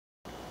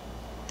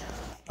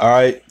All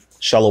right,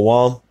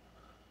 Shalom.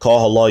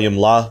 Call halalyam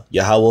la,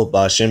 Yahawah,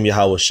 Ba'ashem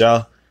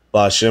Yahawashi,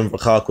 Ba'ashem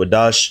Rakah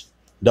Kwadash.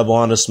 Double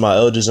honors to my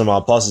elders and my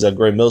apostles at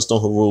Great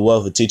Millstone who rule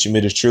well for teaching me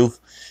this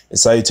truth. And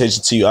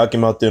salutation to you, I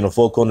came out there in the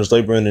four corners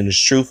laboring in this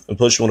truth and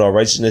pushing with our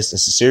righteousness and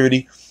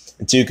sincerity.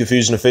 And to you,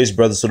 confusion of face,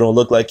 brothers who don't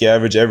look like your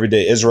average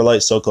everyday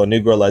Israelite, so-called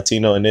Negro,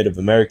 Latino, and Native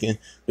American,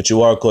 but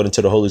you are according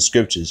to the Holy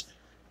Scriptures.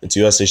 And to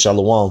you, I say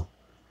Shalom.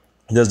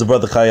 There's the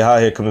brother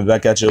Yahawah here coming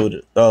back at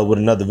you with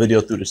another video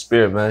through the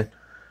Spirit, man.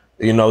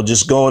 You know,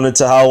 just going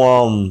into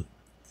how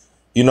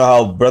you know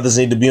how brothers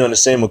need to be on the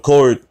same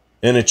accord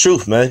in the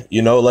truth, man.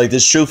 You know, like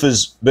this truth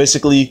is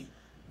basically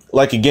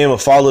like a game of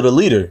follow the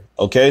leader,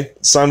 okay?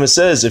 Simon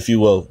says, if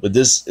you will, but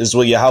this is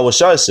what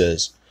Yahawashi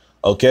says,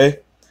 okay?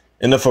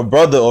 And if a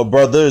brother or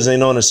brothers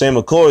ain't on the same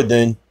accord,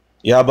 then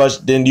you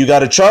got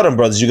to try them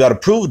brothers. You got to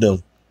prove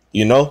them,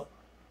 you know?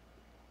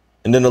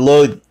 And then the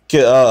Lord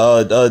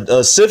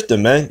sift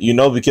them, man, you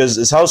know, because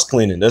it's house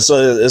cleaning. It's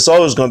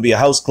always going to be a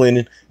house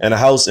cleaning and a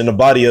house in the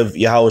body of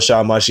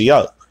Yahawashi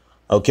Mashiach,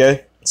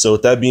 okay? So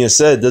with that being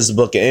said, this is the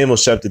book of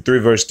Amos, chapter 3,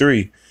 verse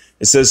 3.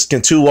 It says,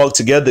 can two walk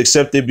together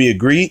except they be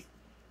agreed?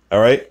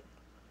 All right.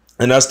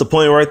 And that's the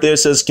point right there. It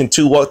says, can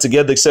two walk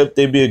together except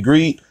they be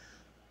agreed?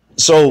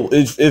 So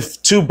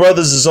if two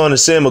brothers is on the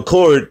same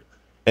accord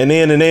and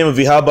they in the name of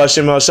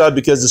Yahawashi,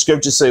 because the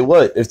scriptures say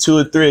what? If two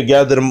or three are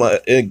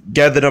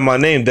gathered in my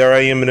name, there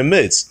I am in the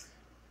midst.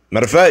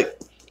 Matter of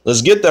fact,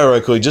 let's get that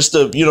right quick just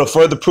to, you know,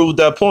 further prove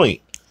that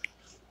point.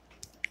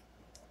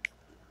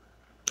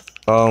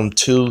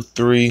 2,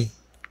 3.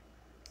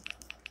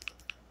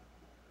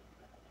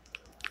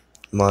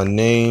 My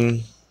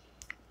name.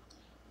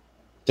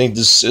 I think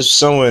this is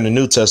somewhere in the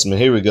New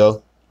Testament. Here we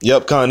go.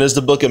 Yep, Khan. This is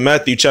the book of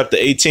Matthew, chapter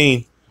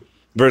 18,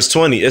 verse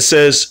 20. It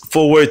says,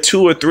 for where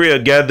 2 or 3 are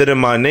gathered in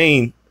my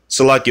name,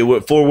 so like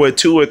it, for where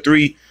 2 or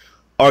 3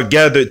 are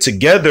gathered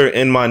together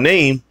in my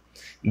name,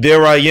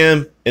 there I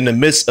am in the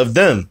midst of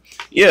them.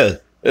 Yeah,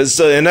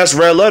 and that's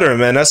red letter,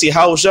 man. That's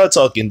Yahawashi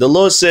talking. The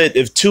Lord said,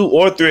 if 2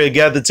 or 3 are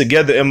gathered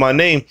together in my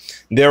name,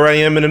 there I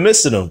am in the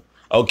midst of them.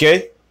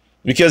 Okay?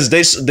 Because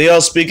they are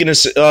speaking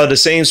the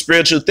same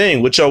spiritual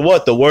thing, which are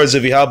what? The words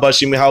of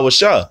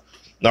Yahawashi. All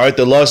right,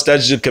 the law,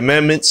 statutes, and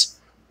commandments,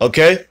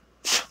 okay?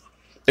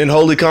 In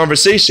holy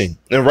conversation,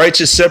 in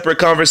righteous separate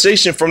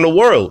conversation from the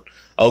world,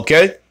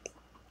 okay?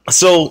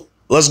 So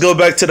let's go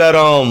back to that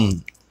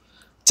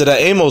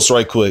Amos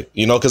right quick,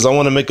 you know, because I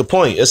want to make a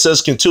point. It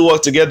says, can two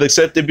walk together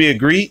except they be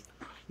agreed?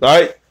 All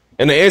right,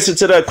 and the answer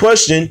to that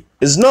question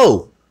is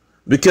no,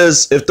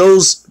 because if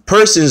those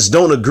persons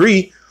don't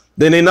agree,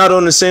 then they're not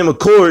on the same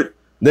accord,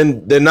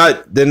 then they're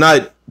not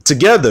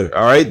together,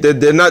 all right?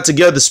 They're not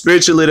together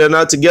spiritually, they're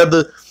not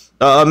together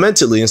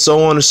mentally, and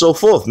so on and so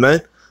forth,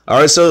 man. All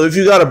right, so if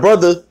you got a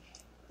brother,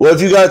 well,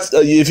 if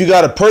you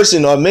got a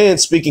person or a man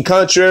speaking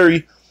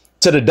contrary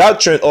to the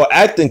doctrine or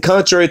acting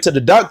contrary to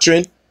the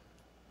doctrine,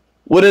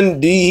 well,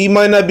 then he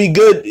might not be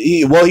good.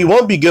 He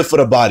won't be good for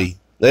the body.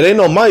 There ain't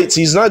no mites.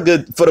 He's not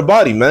good for the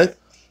body, man.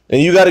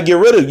 And you got to get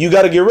rid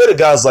of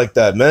guys like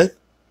that, man.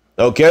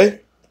 Okay.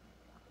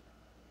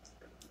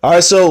 All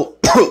right, so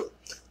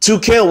two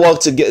cannot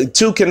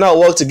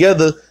walk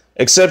together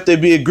except they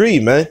be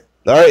agreed, man.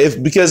 All right,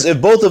 because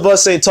if both of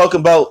us ain't talking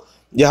about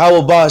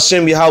Yahawah,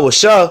 Ba'ashem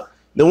Yahawashi,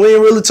 then we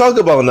ain't really talking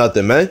about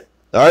nothing, man.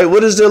 All right,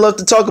 what is there left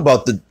to talk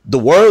about? The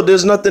world?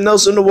 There's nothing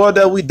else in the world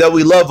that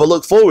we love or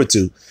look forward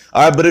to.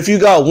 All right, but if you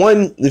got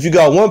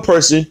one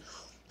person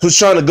who's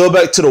trying to go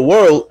back to the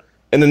world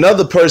and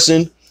another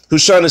person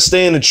who's trying to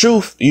stay in the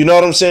truth, you know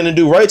what I'm saying, and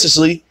do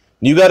righteously,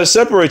 you got to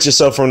separate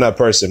yourself from that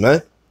person,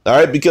 man. All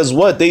right, because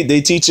what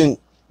they teaching,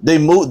 they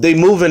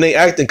move and they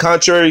acting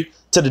contrary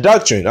to the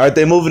doctrine. All right,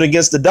 they moving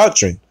against the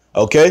doctrine.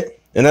 Okay,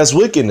 and that's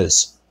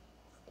wickedness.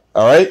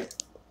 All right.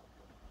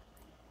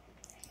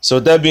 So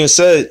with that being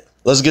said,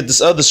 let's get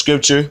this other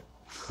scripture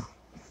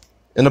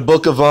in the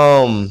book of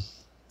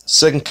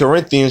 2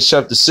 Corinthians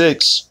chapter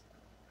 6,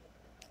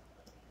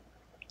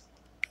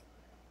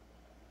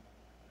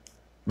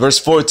 verse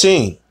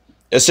 14.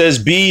 It says,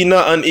 "Be ye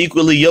not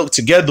unequally yoked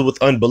together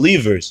with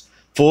unbelievers.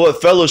 For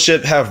what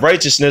fellowship hath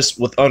righteousness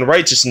with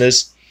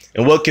unrighteousness,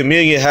 and what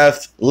communion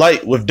hath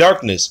light with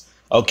darkness?"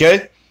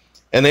 Okay?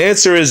 And the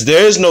answer is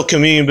there is no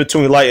communion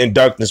between light and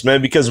darkness,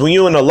 man, because when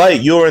you're in the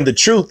light, you're in the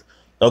truth,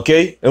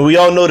 okay? And we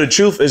all know the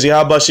truth is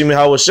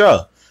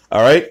Yahawashi,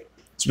 all right?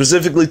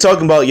 Specifically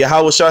talking about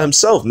Yahawashi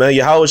himself, man.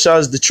 Yahawashi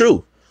is the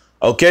truth,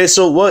 okay?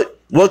 So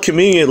what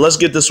communion? Let's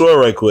get this word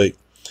right quick.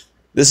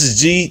 This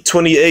is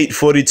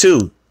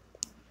G2842.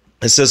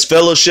 It says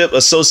fellowship,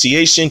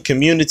 association,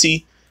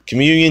 community,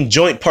 communion,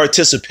 joint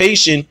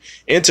participation,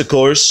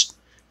 intercourse,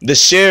 the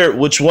share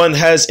which one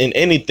has in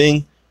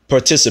anything,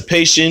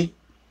 participation.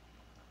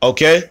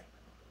 Okay.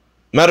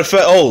 Matter of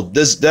fact,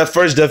 this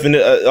definition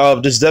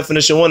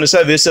 1 is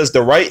heavy. It says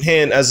the right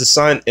hand as a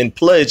sign and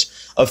pledge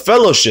of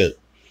fellowship,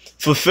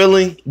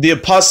 fulfilling the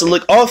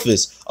apostolic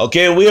office.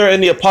 Okay, and we are in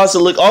the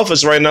apostolic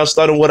office right now,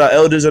 starting with our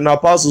elders and our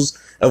apostles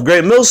of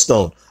Great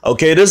Millstone.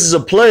 Okay, this is a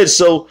pledge.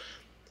 So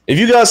if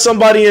you got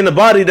somebody in the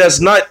body that's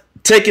not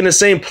taking the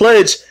same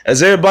pledge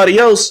as everybody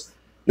else,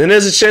 then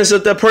there's a chance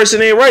that that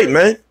person ain't right,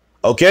 man.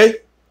 Okay.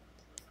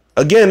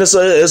 Again,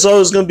 it's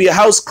always gonna be a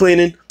house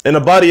cleaning in the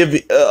body of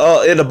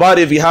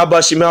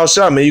Yahawashi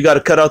sham, man. You got to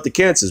cut out the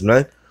cancers,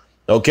 man.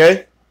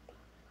 Okay.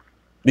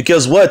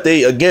 Because what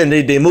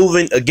they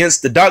moving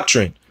against the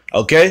doctrine.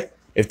 Okay.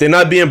 If they're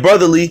not being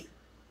brotherly,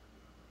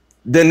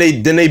 then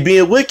they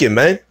being wicked,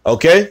 man.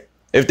 Okay.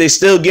 If they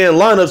still getting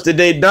lineups, then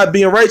they not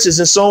being righteous,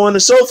 and so on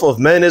and so forth,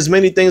 man. There's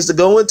many things to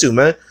go into,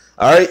 man.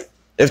 All right.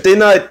 If they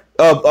not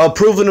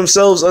proving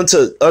themselves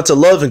unto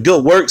love and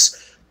good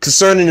works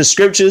concerning the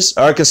scriptures,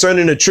 all right,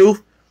 concerning the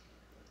truth,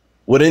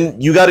 well then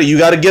you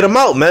gotta get them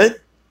out, man.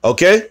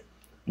 Okay.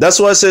 That's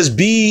why it says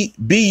be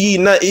ye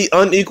not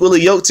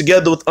unequally yoked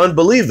together with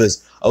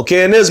unbelievers.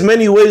 Okay. And there's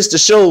many ways to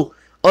show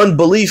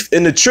unbelief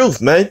in the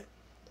truth, man.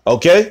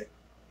 Okay.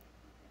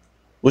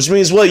 Which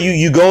means what?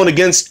 You going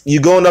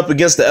up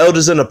against the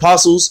elders and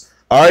apostles,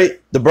 all right,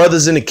 the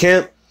brothers in the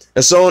camp,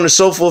 and so on and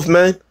so forth,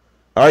 man.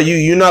 All right,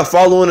 you're not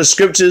following the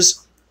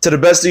scriptures to the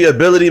best of your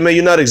ability, man.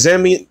 You're not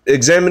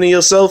examining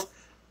yourself.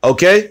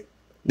 Okay.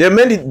 There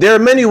are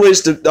many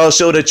ways to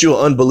show that you're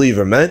an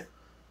unbeliever, man.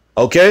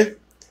 Okay.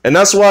 And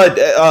that's why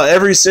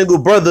every single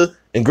brother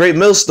in Great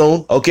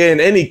Millstone, okay, in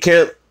any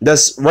camp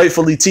that's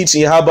rightfully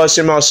teaching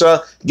Yahawashi Shah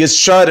gets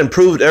tried and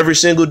proved every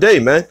single day,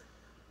 man.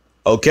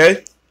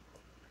 Okay.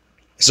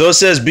 So it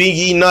says, be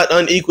ye not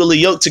unequally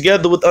yoked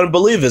together with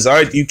unbelievers. All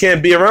right. You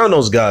can't be around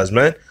those guys,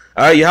 man.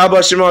 All right.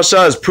 Yahawashi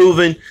Shah is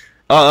proving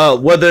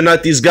whether or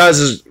not these guys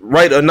is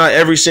right or not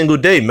every single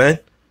day, man.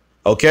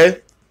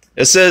 Okay.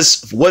 It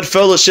says, what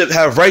fellowship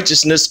have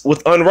righteousness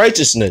with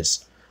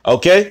unrighteousness?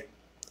 Okay.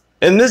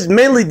 And this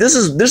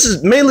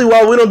is mainly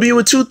why we don't be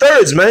with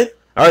 2/3, man.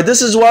 All right.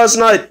 This is why it's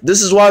not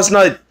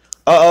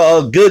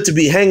good to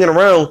be hanging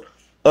around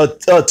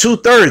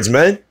 2/3,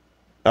 man.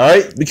 All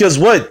right. Because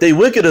what? They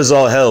wicked as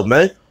all hell,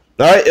 man.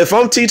 All right. If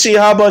I'm teaching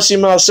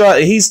Yahawashi Shah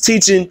and he's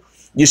teaching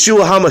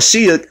Yeshua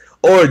HaMashiach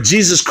or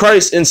Jesus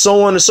Christ and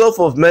so on and so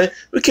forth, man,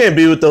 we can't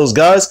be with those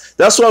guys.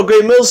 That's why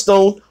Great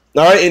Millstone,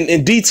 all right,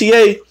 in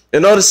DTA,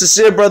 and all the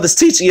sincere brothers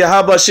teaching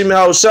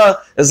Yahawashi Shah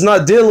is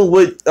not dealing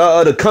with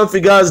the comfy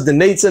guys, the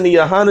Nates and the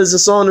Yohanas and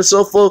so on and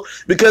so forth,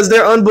 because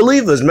they're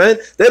unbelievers, man.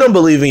 They don't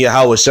believe in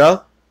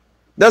Yahawashi.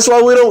 That's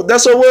why we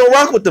don't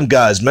rock with them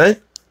guys, man.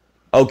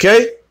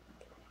 Okay?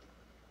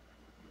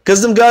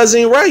 Because them guys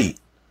ain't right.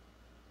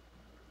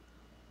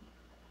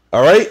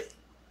 All right?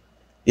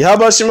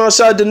 Yahawashi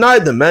Shah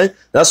denied them, man.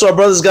 That's why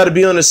brothers got to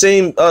be on the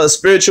same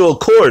spiritual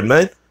accord,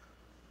 man.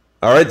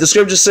 All right, the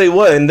scriptures say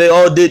what? And they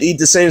all did eat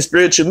the same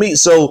spiritual meat.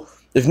 So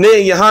if Nate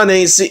and Johanna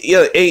ain't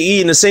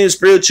eating the same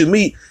spiritual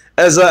meat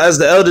as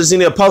the elders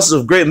and the apostles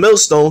of Great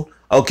Millstone,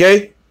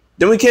 okay,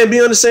 then we can't be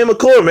on the same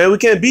accord, man. We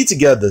can't be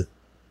together.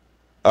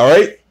 All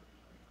right.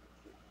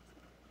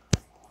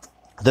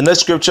 The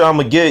next scripture I'm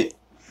gonna get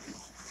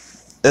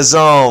is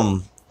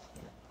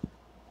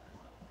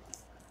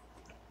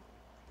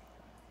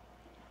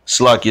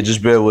Slakia,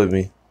 just bear with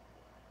me.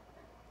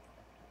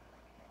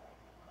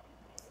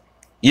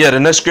 Yeah,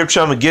 the next scripture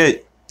I'm going to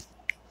get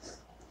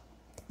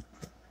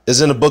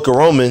is in the book of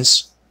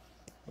Romans.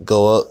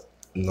 Go up.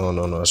 No,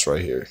 it's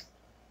right here.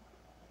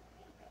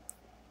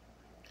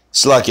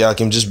 Slakia,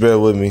 just bear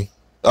with me.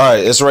 All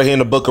right, it's right here in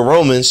the book of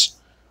Romans,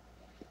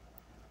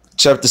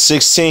 chapter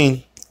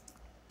 16,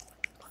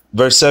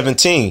 verse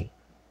 17.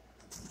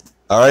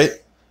 All right,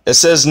 it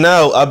says,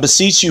 now I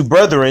beseech you,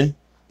 brethren,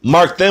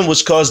 mark them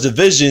which cause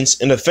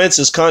divisions and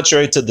offenses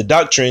contrary to the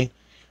doctrine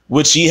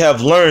which ye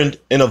have learned,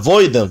 and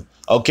avoid them.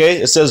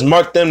 Okay, it says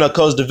mark them that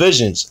cause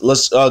divisions.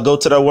 Let's go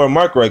to that word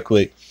mark right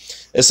quick.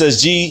 It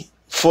says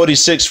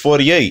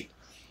G46:48.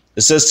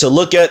 It says to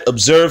look at,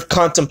 observe,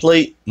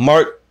 contemplate,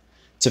 mark,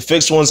 to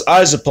fix one's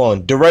eyes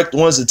upon, direct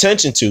one's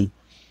attention to,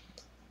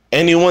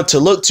 anyone to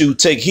look to,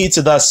 take heed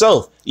to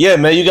thyself. Yeah,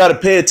 man, you got to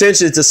pay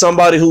attention to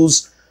somebody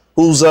who's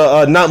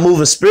not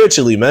moving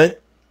spiritually, man.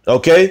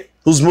 Okay,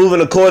 who's moving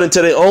according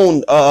to their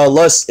own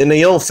lust in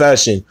their own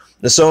fashion,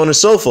 and so on and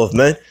so forth,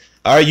 man.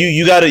 All right,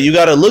 you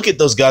gotta look at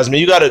those guys, man.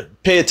 You gotta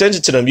pay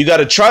attention to them. You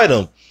gotta try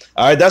them.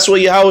 All right, that's what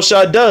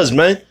Yahawashi does,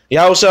 man.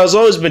 Yahawashi has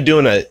always been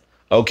doing that.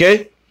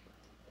 Okay.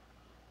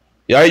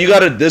 Yeah, you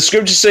gotta. The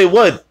scriptures say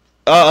what?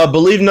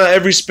 Believe not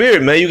every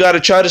spirit, man. You gotta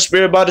try the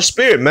spirit by the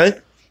spirit,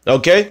 man.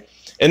 Okay.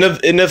 And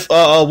if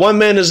one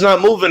man is not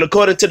moving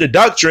according to the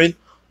doctrine,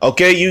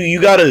 okay, you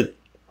gotta.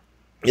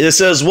 It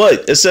says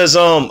what? It says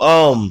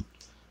mark.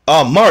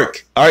 All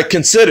right,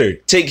 consider,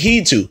 take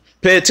heed to,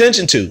 pay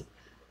attention to.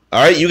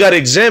 All right, you got to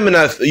examine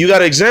that. You got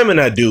to examine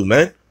that dude,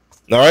 man.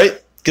 All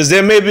right, because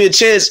there might be a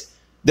chance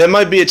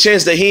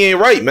that he ain't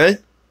right, man.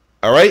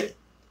 All right,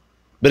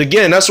 but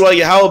again, that's why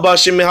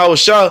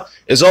Yahawashi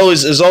is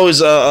always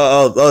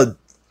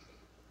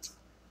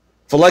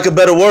for lack of a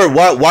better word,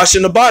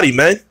 washing the body,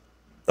 man.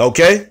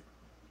 Okay,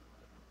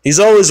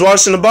 he's always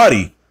washing the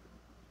body.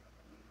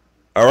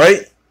 All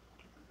right,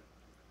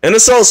 and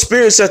it's all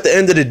spirits at the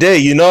end of the day.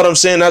 You know what I'm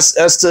saying?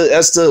 That's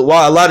to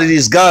why a lot of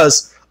these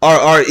guys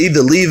are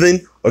either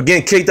leaving or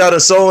getting kicked out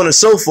and so on and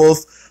so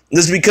forth,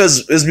 It's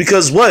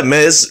because what,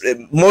 man? It's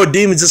more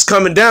demons is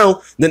coming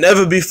down than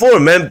ever before,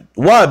 man.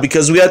 Why?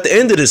 Because we at the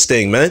end of this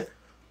thing, man.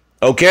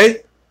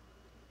 Okay?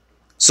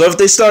 So if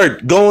they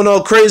start going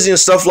all crazy and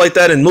stuff like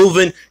that and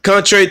moving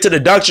contrary to the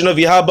doctrine of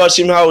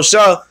Yahawashi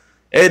Yahawashi,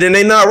 hey, then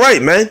they not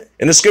right, man.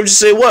 And the scriptures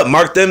say what?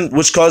 Mark them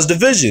which cause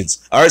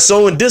divisions. All right,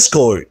 so in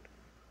discord.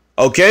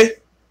 Okay?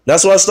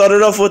 That's why I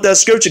started off with that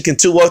scripture. Can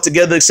two walk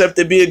together except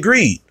they be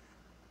agreed?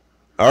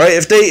 All right,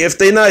 if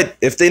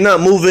they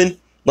not moving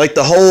like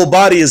the whole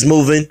body is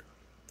moving,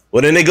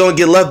 well, then they're going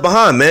to get left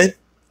behind, man.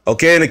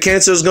 Okay, and the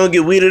cancer is going to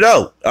get weeded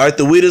out. All right,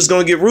 the weed is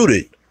going to get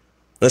rooted.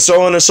 And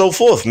so on and so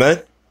forth,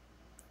 man.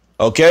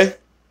 Okay?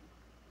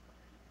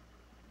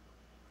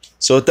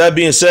 So with that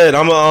being said,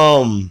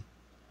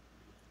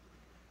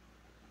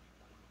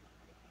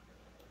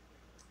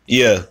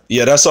 yeah,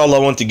 that's all I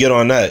want to get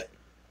on that.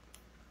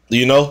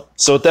 You know?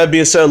 So with that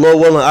being said, Lord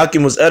willing,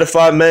 Akim was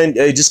edified, man.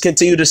 Hey, just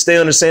continue to stay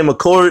on the same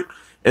accord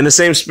and the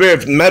same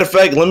spirit. Matter of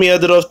fact, let me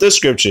edit off this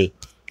scripture.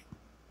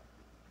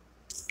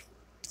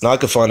 Now I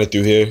can find it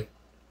through here.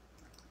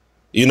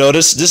 You know,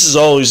 this is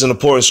always an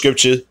important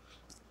scripture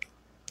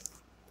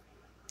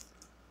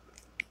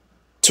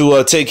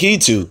to take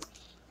heed to.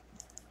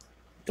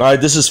 All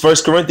right, this is 1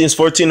 Corinthians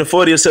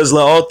 14:40. It says,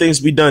 let all things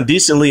be done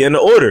decently and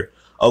in order.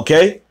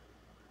 Okay?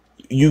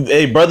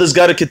 Brothers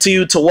got to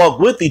continue to walk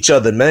with each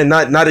other, man,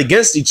 not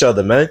against each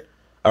other, man.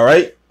 All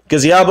right?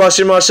 Because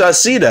Yahawashi Yahawashi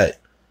see that.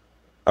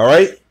 All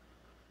right?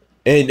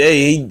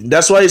 And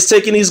that's why he's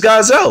taking these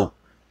guys out.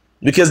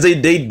 Because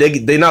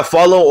they not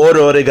following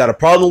order, or they got a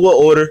problem with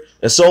order,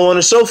 and so on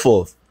and so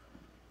forth.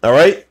 All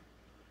right?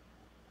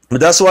 But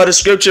that's why the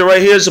scripture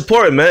right here is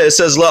important, man. It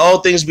says, let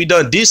all things be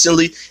done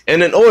decently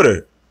and in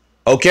order.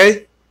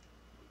 Okay?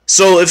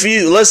 So if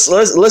you let's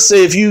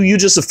say if you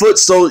just a foot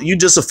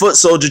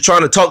soldier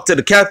trying to talk to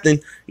the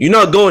captain, you're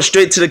not going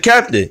straight to the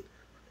captain.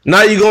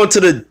 Now you're going to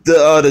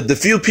the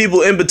few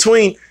people in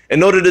between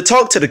in order to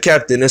talk to the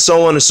captain, and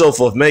so on and so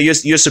forth, man.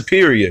 You're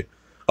superior.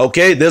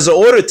 Okay? There's an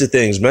order to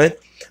things, man.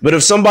 But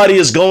if somebody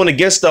is going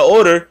against the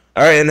order,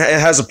 all right, and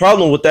has a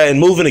problem with that and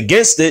moving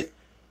against it,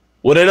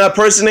 well, then that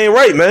person ain't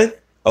right, man.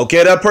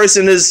 Okay, that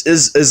person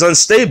is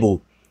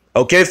unstable.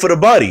 Okay, for the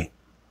body.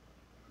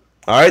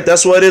 All right,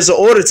 that's why there's an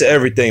order to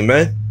everything,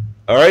 man.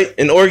 All right,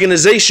 an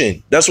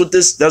organization. That's what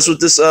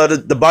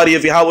the body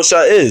of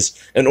Yahawashi is,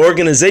 an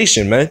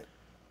organization, man.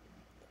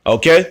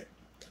 Okay,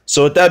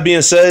 so with that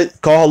being said,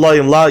 call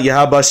halalyam la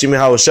Yahawashi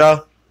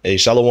Yahawashi. Hey,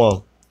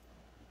 shalom.